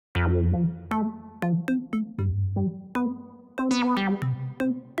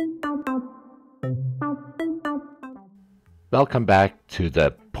Welcome back to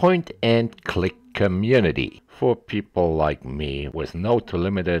the point and click community for people like me with no to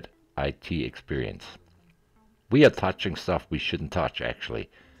limited IT experience. We are touching stuff we shouldn't touch actually.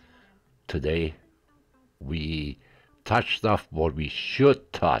 Today we touch stuff what we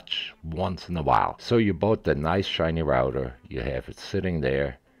should touch once in a while. So you bought the nice shiny router, you have it sitting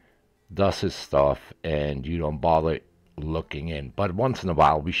there, does its stuff, and you don't bother looking in. But once in a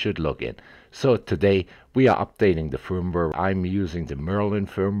while we should look in. So today we are updating the firmware. I'm using the MERLIN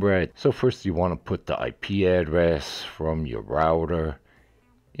firmware. So first you want to put the IP address from your router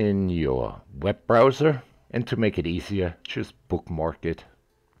in your web browser, and to make it easier, just bookmark it.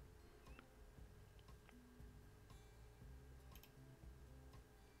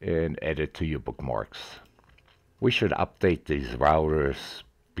 And add it to your bookmarks. We should update these routers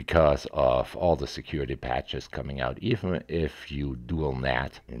because of all the security patches coming out, even if you dual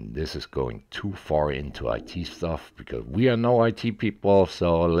NAT. And this is going too far into IT stuff because we are no IT people,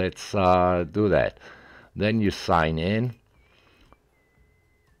 so let's do that. Then you sign in.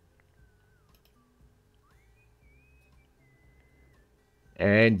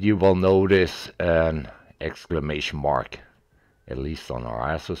 And you will notice an exclamation mark, at least on our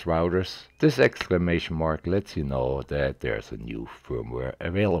ASUS routers. This exclamation mark lets you know that there's a new firmware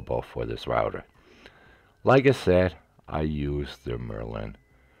available for this router. Like I said, I use the MERLIN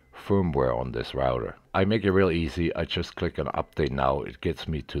firmware on this router. I make it real easy. I just click on update now. It gets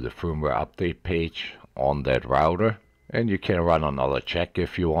me to the firmware update page on that router. And you can run another check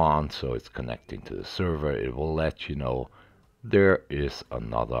if you want. So it's connecting to the server. It will let you know there is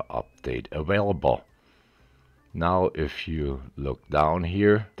another update available. Now if you look down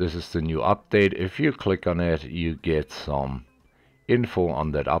here, this is the new update. If you click on it, you get some info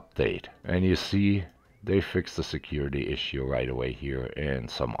on that update. And you see they fixed the security issue right away here and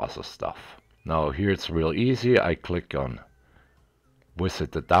some other stuff. Now here it's real easy. I click on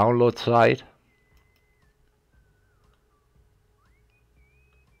visit the download site.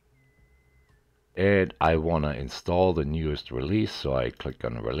 And I want to install the newest release, so I click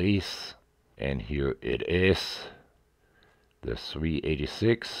on release. And here it is, the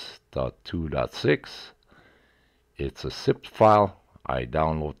 386.2.6. It's a zip file. I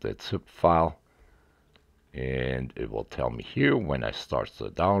download that zip file and it will tell me here when I start the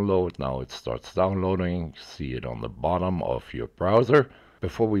download. Now it starts downloading. See it on the bottom of your browser.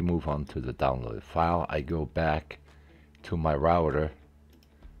 Before we move on to the downloaded file, I go back to my router.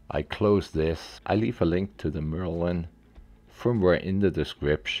 I close this. I leave a link to the MERLIN firmware in the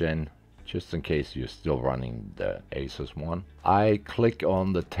description, just in case you're still running the ASUS one. I click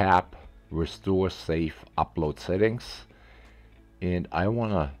on the tab Restore Save Upload Settings, and I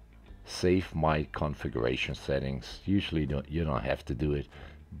want to save my configuration settings. Usually you don't have to do it,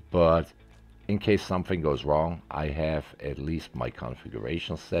 but in case something goes wrong, I have at least my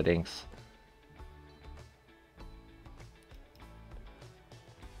configuration settings.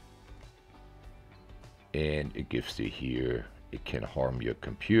 And it gives you here, it can harm your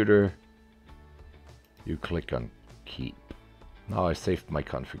computer. You click on keep. Now I saved my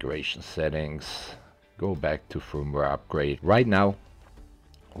configuration settings. Go back to firmware upgrade. Right now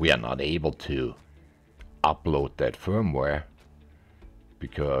we are not able to upload that firmware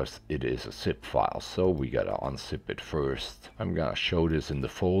because it is a zip file, so we gotta unzip it first. I'm gonna show this in the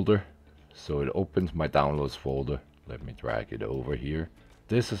folder. So it opens my downloads folder. Let me drag it over here.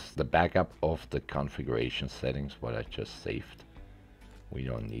 This is the backup of the configuration settings, what I just saved. We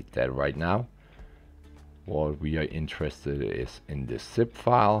don't need that right now. What we are interested is in this zip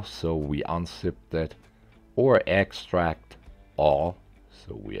file, so we unzip that or extract all.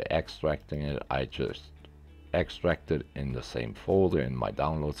 So we are extracting it. I just extracted in the same folder, in my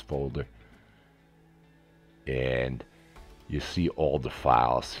downloads folder. And you see all the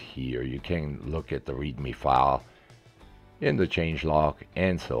files here. You can look at the README file in the changelog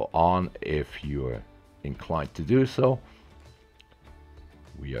and so on if you're inclined to do so.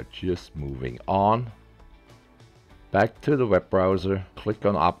 We are just moving on back to the web browser. Click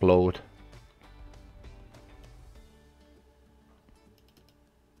on upload.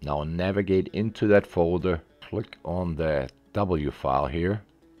 Now navigate into that folder, click on the W file here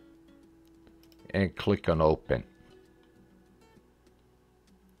and click on open.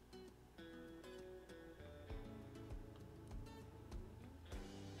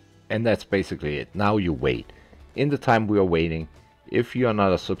 And that's basically it. Now you wait. In the time we are waiting, if you are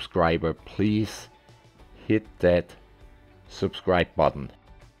not a subscriber, please hit that subscribe button.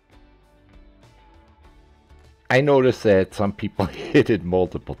 I noticed that some people hit it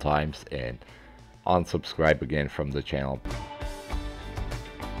multiple times and unsubscribe again from the channel.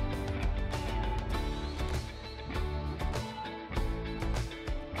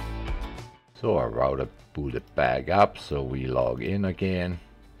 So our router booted back up, so we log in again.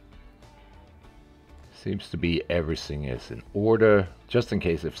 Seems to be everything is in order. Just in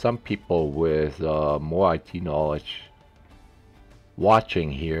case if some people with more IT knowledge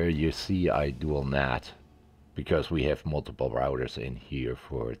watching here, you see I dual NAT because we have multiple routers in here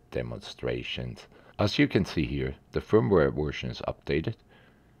for demonstrations. As you can see here, the firmware version is updated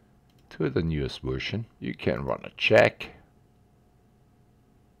to the newest version. You can run a check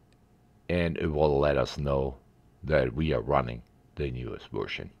and it will let us know that we are running the newest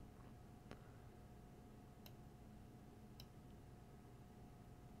version.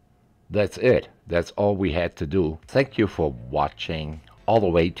 That's it. That's all we had to do. Thank you for watching all the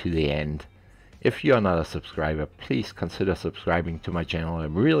way to the end. If you are not a subscriber, please consider subscribing to my channel.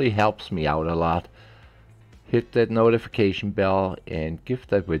 It really helps me out a lot. Hit that notification bell and give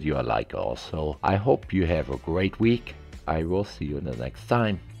that video a like also. I hope you have a great week. I will see you the next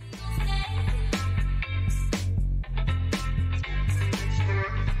time.